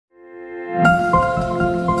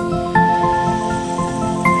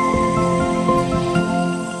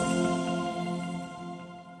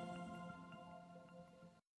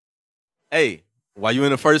While you're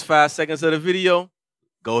in the first 5 seconds of the video,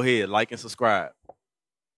 go ahead, like and subscribe.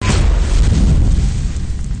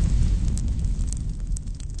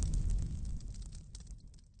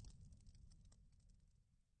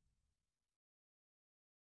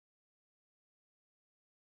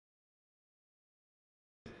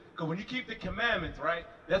 Because when you keep the commandments, right,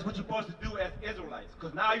 that's what you're supposed to do as Israelites.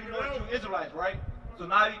 Because now you know that you're Israelites, right? So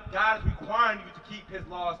now God is requiring you to keep his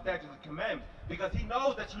laws, statutes, and commandments. Because he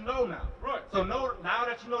knows that you know now. Right. So now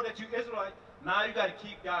that you know that you're Israelites, now you got to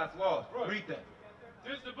keep God's laws. Right. Read that.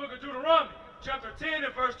 This is the book of Deuteronomy, chapter 10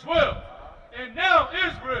 and verse 12. And now,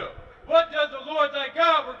 Israel, what does the Lord thy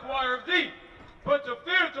God require of thee? But to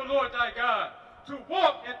fear the Lord thy God, to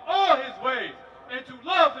walk in all his ways, and to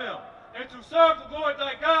love him, and to serve the Lord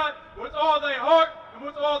thy God with all thy heart and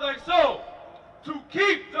with all thy soul, to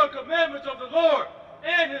keep the commandments of the Lord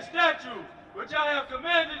and his statutes, which I have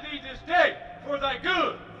commanded thee this day for thy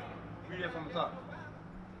good. Read that from the top.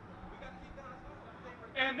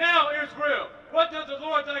 And now, Israel, what does the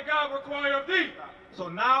Lord thy God require of thee? So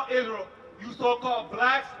now, Israel, you so-called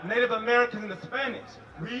blacks, Native Americans, and Hispanics,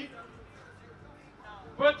 read.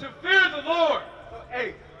 But to fear the Lord.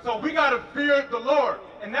 Hey, so we got to fear the Lord.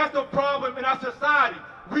 And that's the problem in our society.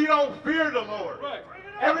 We don't fear the Lord. Right.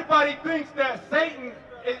 Everybody thinks that Satan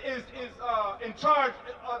is in charge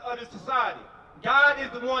of the society. God is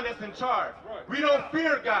the one that's in charge. Right. We don't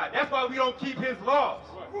fear God. That's why we don't keep his laws.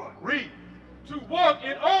 Right. Read. To walk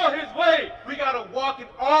in all his ways. We got to walk in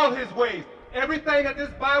all his ways. Everything that this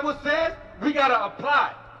Bible says, we got to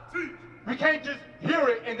apply. We can't just hear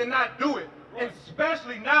it and then not do it. Right. And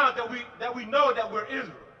especially now that we know that we're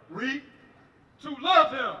Israel. Read. To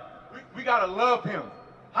love him. We got to love him.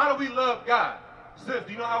 How do we love God? Sis,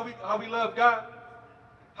 do you know how we love God?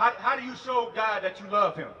 How do you show God that you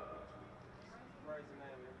love him?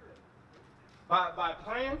 By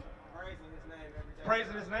praying?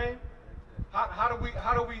 Praising his name? How do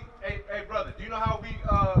we hey brother, do you know how we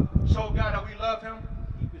show God that we love him?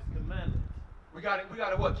 Keep his commandments. We got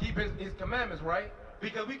to what? Keep his commandments, right?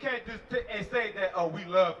 Because we can't just say that, oh, we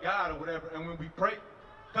love God or whatever, and when we pray,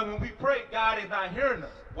 because when we pray, God is not hearing us.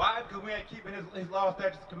 Why? Because we ain't keeping his law,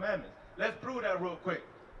 statutes, and commandments. Let's prove that real quick.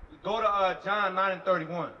 Go to John 9 and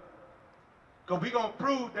 31. Because we're going to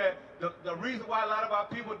prove that the reason why a lot of our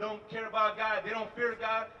people don't care about God, they don't fear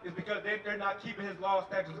God, is because they're not keeping his law,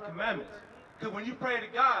 statutes, and commandments. Because when you pray to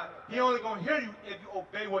God, he only going to hear you if you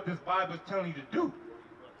obey what this Bible is telling you to do.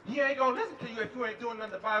 He ain't going to listen to you if you ain't doing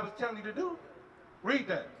nothing the Bible is telling you to do. Read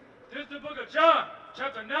that. This is the book of John,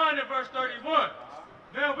 chapter 9 and verse 31.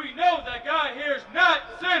 Now we know that God hears not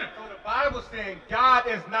sinners. So the Bible's saying God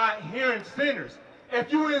is not hearing sinners.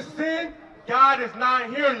 If you in sin, God is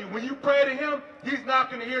not hearing you. When you pray to him, he's not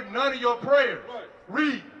going to hear none of your prayers. Right.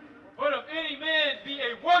 Read. But if any man be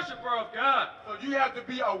a worshiper of God. So you have to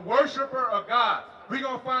be a worshiper of God. We're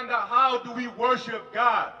going to find out how do we worship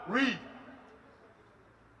God. Read.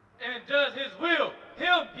 And does his will,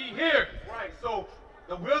 him he hears. Right, so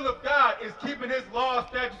the will of God is keeping his laws,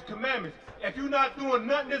 statutes, commandments. If you're not doing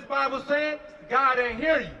nothing this Bible's saying, God ain't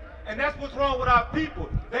hear you. And that's what's wrong with our people.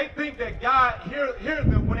 They think that God hears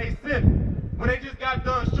them when they sin. When they just got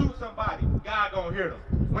done shooting somebody, God gonna hear them.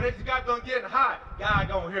 When they just got done getting hot, God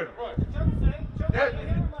gonna hear them. Right.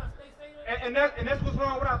 And that's what's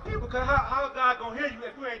wrong with our people. Cause how is God gonna hear you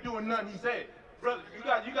if you ain't doing nothing he said? Brother, you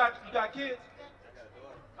got kids?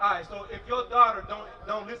 All right, so if your daughter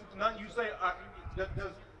don't listen to nothing you say, does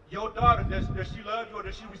your daughter, does she love you or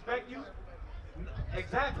does she respect you?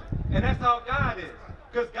 Exactly. And that's how God is.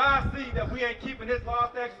 Because God sees that we ain't keeping his laws,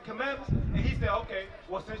 statutes, and commandments, and he said, okay,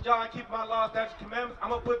 well, since y'all ain't keeping my laws, statutes, and commandments, I'm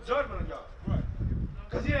going to put judgment on y'all. Right.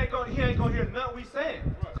 Because he ain't gonna hear nothing we saying.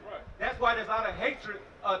 Right. That's why there's a lot of hatred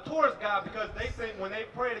towards God, because they think when they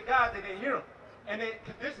pray to God, they didn't hear him. And the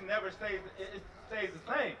condition never stays the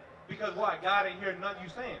same. Because why? God ain't hear nothing you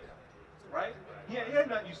saying. Right? He ain't hear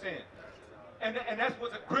nothing you saying. And that's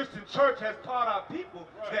what the Christian church has taught our people,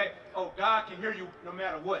 that, oh, God can hear you no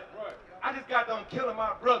matter what. Right. I just got done killing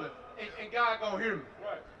my brother, and God gonna hear me.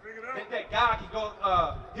 Right. That God can go,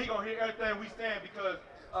 he gonna hear everything we saying because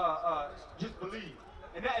just believe.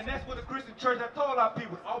 And that's what the Christian church has told our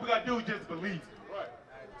people. All we gotta do is just believe. Right.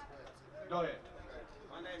 Go ahead.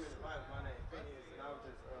 My name is Phineas, and I was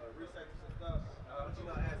just researching some stuff. But you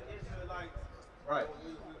know, as Israelites, Right.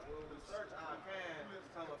 when we search our can, it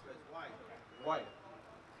come up as white. White.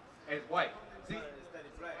 As white. See, Instead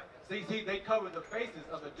of black. see, they cover the faces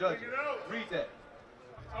of the judges. Read that.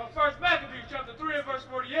 First Maccabees, chapter 3 and verse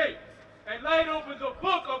 48. And laid open the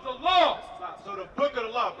book of the law. So the book of the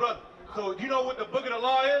law, brother. So you know what the book of the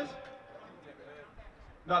law is?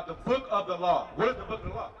 Not the book of the law. What is the book of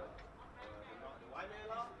the law?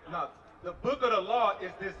 No, the book of the law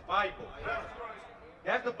is this Bible.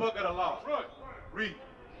 That's the book of the law. Right. Read.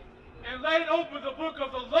 And laid open the book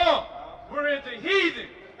of the law, wherein the heathen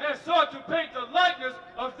has sought to paint the likeness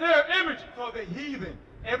of their images. So the heathen,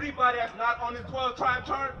 everybody that's not on this 12 tribe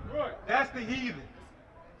chart, Right. that's the heathen.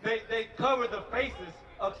 They cover the faces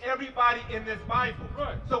of everybody in this Bible.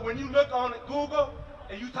 Right. So when you look on Google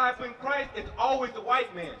and you type in Christ, it's always the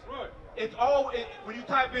white man. Right. It's when you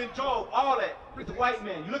type in Job, all that, it's the white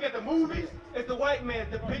man. You look at the movies, it's the white man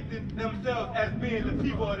depicting themselves as being the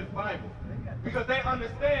people of this Bible. Because they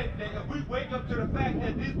understand that if we wake up to the fact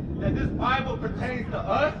that this Bible pertains to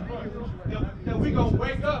us, that we gonna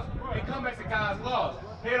wake up and come back to God's laws.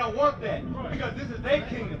 They don't want that because this is their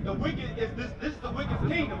kingdom. The wicked is this is the wicked's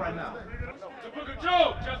kingdom right now. The book of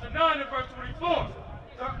Job, chapter 9 and verse 24.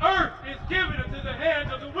 The earth is given into the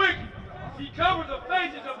hands of the wicked. He covered the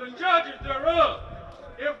faces of the judges thereof.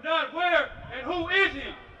 If not, where and who is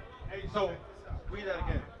he? Hey, so read that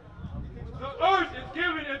again. The earth is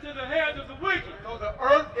given into the hands of the wicked. So the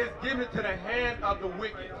earth is given to the hand of the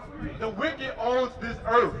wicked. The wicked owns this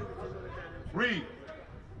earth. Read.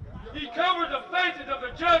 He covered the faces of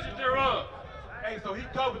the judges thereof. Hey, so he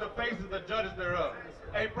covered the faces of the judges thereof.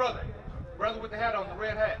 Hey, brother with the hat on, the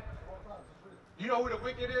red hat. You know who the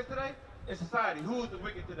wicked is today? In society, who is the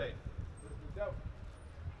wicked today?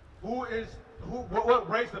 What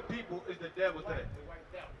race of people is the devil today?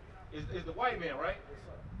 Is the white man, right?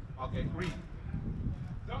 Okay, read.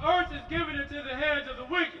 The earth is given into the hands of the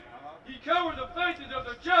wicked. He covered the faces of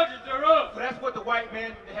the judges thereof. So that's what the white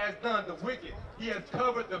man has done, the wicked. He has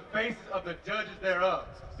covered the faces of the judges thereof.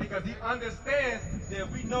 Because he understands that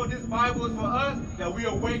if we know this Bible is for us, that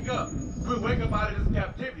we'll wake up. We'll wake up out of this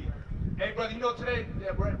captivity. Hey, brother, you know today,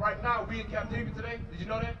 that right now, we in captivity today? Did you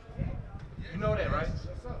know that? You know that, right?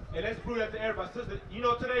 And let's prove that to everybody. Sister, you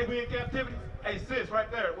know today we in captivity? Hey, sis,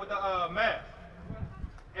 right there with the mask.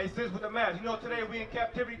 Hey, sis, with the mask. You know today we in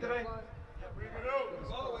captivity today?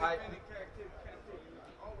 Right.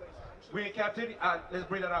 We in captivity? Let's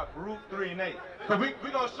bring that out. Baruch 3 and 8. Because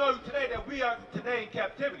we're going to show you today that we are today in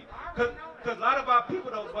captivity. Because a lot of our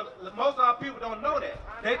people don't, but most of our people don't know that.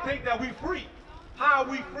 They think that we free. How are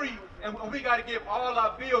we free? And we got to give all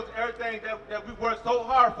our bills, everything that we worked so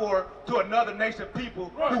hard for to another nation of people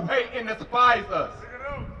who hate and despise us.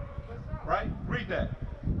 Right? Read that.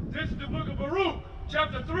 This is the book of Baruch,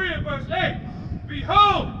 chapter 3 and verse 8.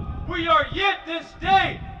 Behold, we are yet this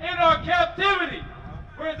day in our captivity,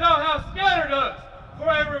 where thou hast scattered us for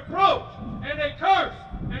a reproach and a curse,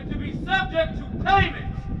 and to be subject to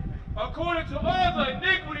payments, according to all the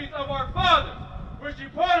iniquities of our fathers, which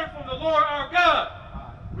departed from the Lord our God.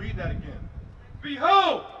 Read that again.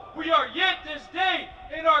 Behold, we are yet this day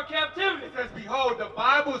in our captivity. It says, behold, the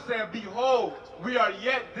Bible says, behold, we are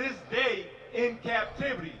yet this day in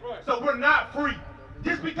captivity. Right. So we're not free.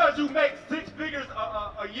 Just because you make 6 figures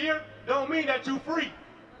a year, don't mean that you're free.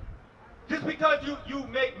 Just because you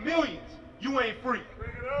make millions, you ain't free.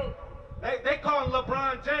 They call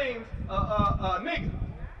LeBron James a nigga.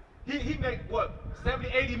 He makes what, 70,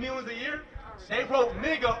 80 millions a year? They wrote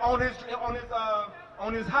nigga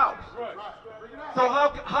on his house. Right. So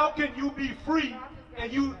how can you be free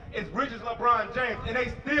and you as rich as LeBron James and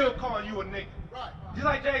they still calling you a nigga? Right. Just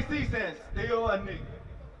like JC says, still a nigga.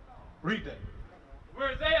 Read that.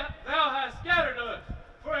 Where thou hast scattered us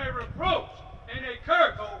for a reproach and a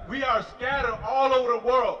curse. So we are scattered all over the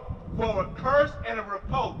world for a curse and a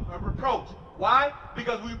reproach. Why?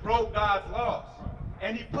 Because we broke God's laws.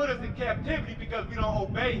 And he put us in captivity because we don't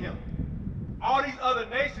obey him. All these other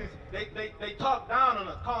nations, they talk down on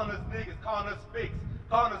us, calling us niggas, calling us spics,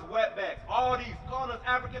 calling us wetbacks, all these, calling us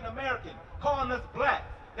African American, calling us black.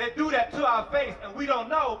 They do that to our face, and we don't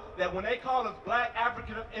know that when they call us black,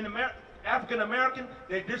 African American,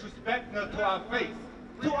 they're disrespecting us to our face.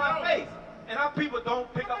 To our face. And our people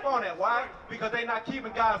don't pick up on that. Why? Because they're not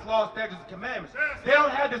keeping God's laws, statutes, and commandments. They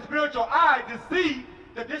don't have the spiritual eye to see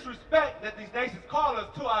the disrespect that these nations call us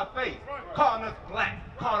to our face. Calling us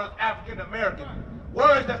black, calling us African American.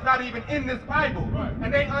 Words that's not even in this Bible.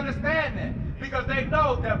 And they understand that. Because they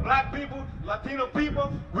know that black people, Latino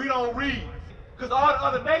people, we don't read. Because all the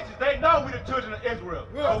other nations, they know we're the children of Israel.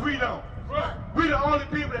 But we don't. We're the only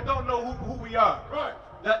people that don't know who we are.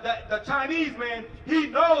 The Chinese man, he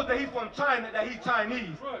knows that he's from China, that he's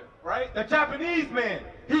Chinese. Right? The Japanese man,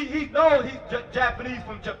 he knows he's Japanese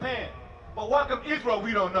from Japan. But what come Israel,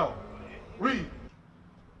 we don't know. Read.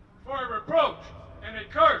 For a reproach and a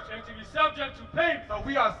curse, and to be subject to payments. So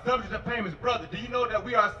we are subject to payments, brother. Do you know that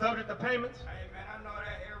we are subject to payments? Hey, man, I know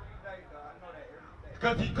that every day, though. I know that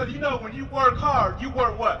every day. Because you know, when you work hard, you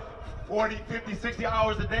work what? 40, 50, 60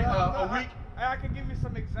 hours a day, a week? I can give you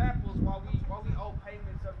some examples while we owe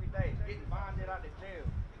payments every day. Getting bonded out of jail.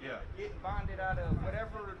 Yeah. Getting bonded out of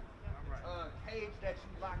whatever cage that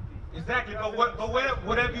you locked in. Exactly, but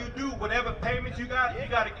whatever you do, whatever payments you got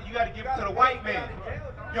to give it to the white man.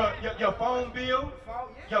 Your phone bill,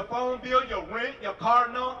 your rent, your car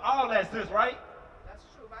note, all that, sis, right? That's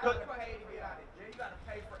true. But I gotta pay to get out of jail. You gotta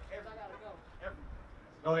pay for everything.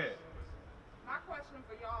 Go ahead. My question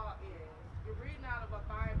for y'all is, you're reading out of a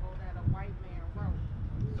Bible that a white man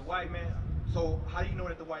wrote. The white man. So how do you know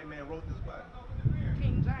that the white man wrote this Bible?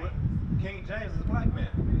 King James. King James is a black man.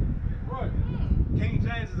 Right. King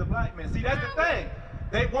James is a black man. See, that's the thing.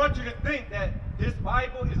 They want you to think that this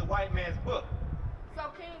Bible is a white man's book. So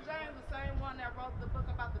King James, the same one that wrote the book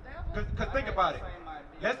about the devil? Because think about it.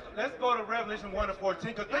 Let's go to Revelation 1 and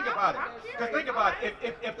 14. Because think about it. Because think about it.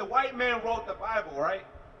 If the white man wrote the Bible, right?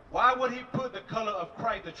 Why would he put the color of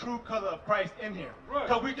Christ, the true color of Christ, in here?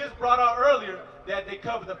 Because we just brought out earlier that they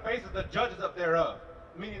cover the faces of the judges of thereof.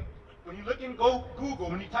 Meaning, when you look in Google,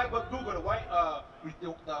 when you type up Google,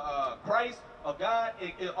 the Christ of God,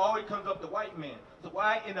 it always comes up the white man. So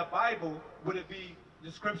why in the Bible would it be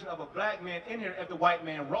description of a black man in here if the white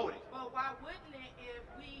man wrote it? Well, why wouldn't it if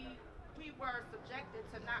we were subjected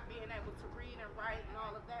to not being able to read and write and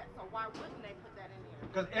all of that? So why wouldn't they put that in there?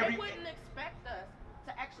 Because they wouldn't expect us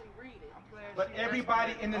to actually read it. But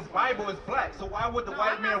everybody in this Bible is black, so why would the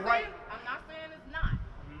white man write? I'm not saying it's not.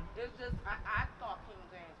 It's just, I thought King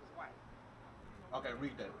James was white. Okay,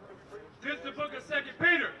 read that. This is the book of 2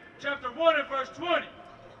 Peter, chapter 1 and verse 20.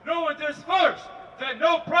 Knowing this first, that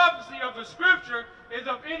no prophecy of the scripture is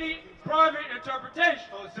of any private interpretation.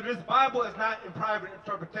 So this Bible is not in private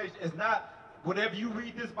interpretation. It's not whatever you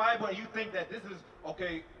read this Bible and you think that this is,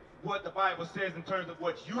 okay, what the Bible says in terms of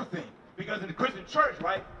what you think. Because in the Christian church,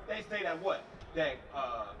 right, they say that what? That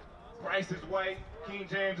Christ is white, King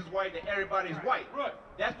James is white, that everybody is white. Right.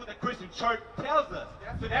 That's what the Christian church tells us.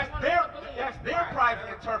 So that's their private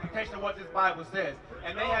interpretation of what this Bible says.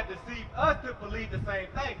 And they have deceived us to believe the same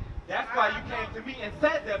thing. That's why you came to me and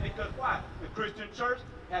said that, because why? The Christian church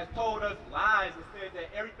has told us lies and said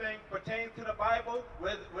that everything pertains to the Bible,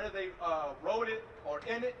 whether they wrote it or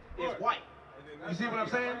in it, is white. You see what I'm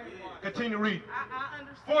saying? Continue reading. I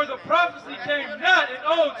understand. For the prophecy came not in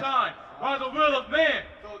old time by the will of man.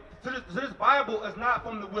 So this Bible is not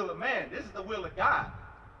from the will of man. This is the will of God.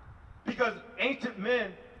 Because ancient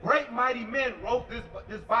men, great mighty men wrote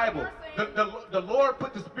this Bible. The Lord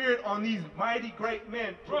put the Spirit on these mighty great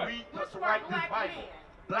men to write this Bible.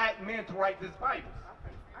 Black men to write this Bible.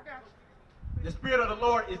 I got you. The Spirit of the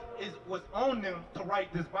Lord was on them to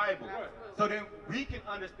write this Bible. So then we can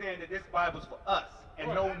understand that this Bible is for us and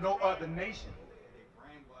no other nation.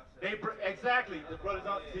 Exactly. The brothers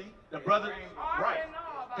don't see. The brothers, right.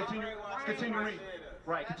 Continue reading.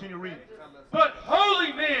 Right, continue reading. But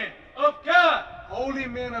holy men of God. Holy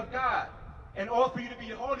men of God. In order for you to be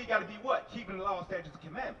holy, you got to be what? Keeping the law, statutes, and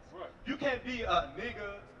commandments. Right. You can't be a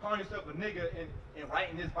nigger, calling yourself a nigger, and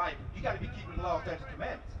writing this Bible. You got to be keeping the law, statutes, and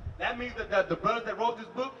commandments. That means that the brothers that wrote this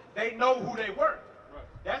book, they know who they were. Right.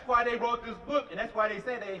 That's why they wrote this book, and that's why they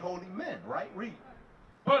say they holy men, right? Read.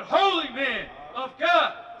 But holy men of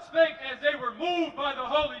God spake as they were moved by the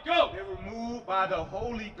Holy Ghost. They were moved by the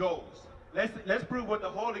Holy Ghost. Let's prove what the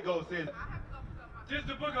Holy Ghost is. This is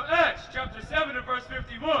the book of Acts, chapter 7 and verse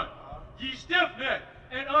 51. Ye stiff-necked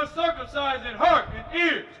and uncircumcised in heart and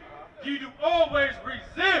ears, ye do always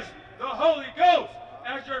resist the Holy Ghost,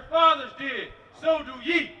 as your fathers did, so do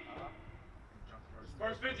ye.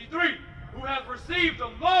 Verse 53, who have received the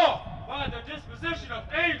law by the disposition of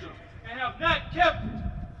angels, and have not kept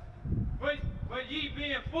it. But ye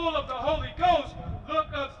being full of the Holy Ghost,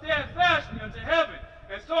 looked up steadfastly unto heaven,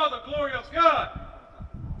 and saw the glory of God.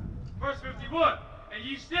 Verse 51, and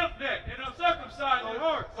ye stiff-necked and uncircumcised in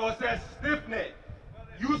heart. So it says stiff-necked.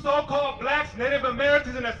 You so-called blacks, Native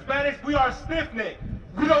Americans, and Hispanics, we are stiff-necked.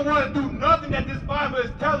 We don't want to do nothing that this Bible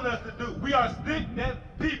is telling us to do. We are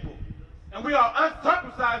stiff-necked people. And we are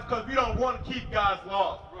uncircumcised because we don't want to keep God's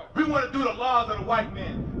laws. We want to do the laws of the white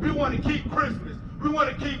man. We want to keep Christmas. We want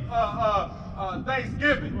to keep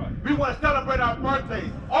Thanksgiving. We want to celebrate our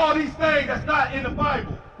birthdays. All these things that's not in the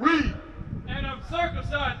Bible. Read. And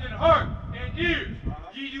uncircumcised in heart and ears,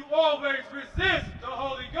 ye do always resist the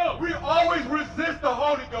Holy Ghost. We always resist the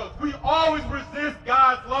Holy Ghost. We always resist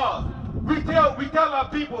God's laws. We tell our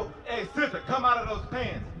people, hey, sister, come out of those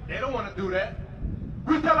pants. They don't want to do that.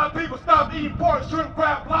 We tell our people, stop eating pork, shrimp,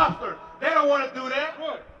 crab, lobster. They don't want to do that.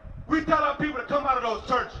 We tell our people to come out of those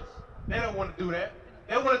churches. They don't want to do that.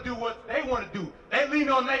 They want to do what they want to do. They lean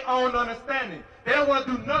on their own understanding. They don't want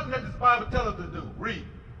to do nothing that this Bible tells us to do. Read.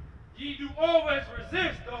 Ye do always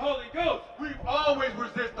resist the Holy Ghost. We've always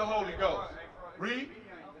resisted the Holy Ghost. Read.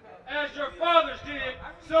 As your fathers did,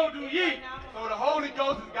 so do ye. So the Holy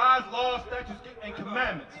Ghost is God's laws, statutes, and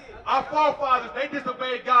commandments. Our forefathers, they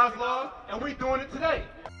disobeyed God's laws, and we doing it today.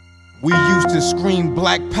 We used to scream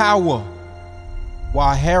black power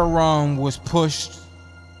while heroin was pushed.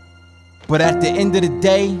 But at the end of the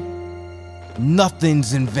day,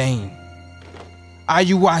 nothing's in vain.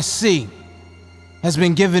 IUIC has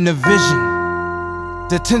been given a vision.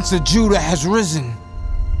 The tents of Judah has risen.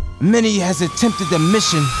 Many has attempted the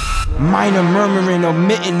mission. Minor murmuring,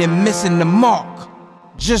 omitting, and missing the mark.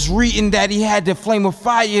 Just reading that he had the flame of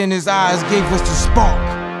fire in his eyes gave us the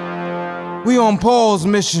spark. We on Paul's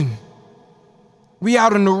mission. We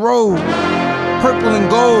out on the road, purple and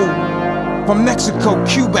gold. From Mexico,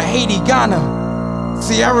 Cuba, Haiti, Ghana,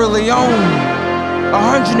 Sierra Leone.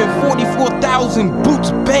 144,000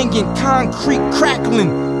 boots banging, concrete crackling.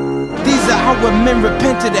 These are our men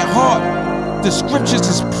repented at heart. The scriptures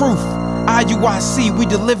is proof. IUIC, we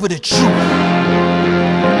deliver the truth.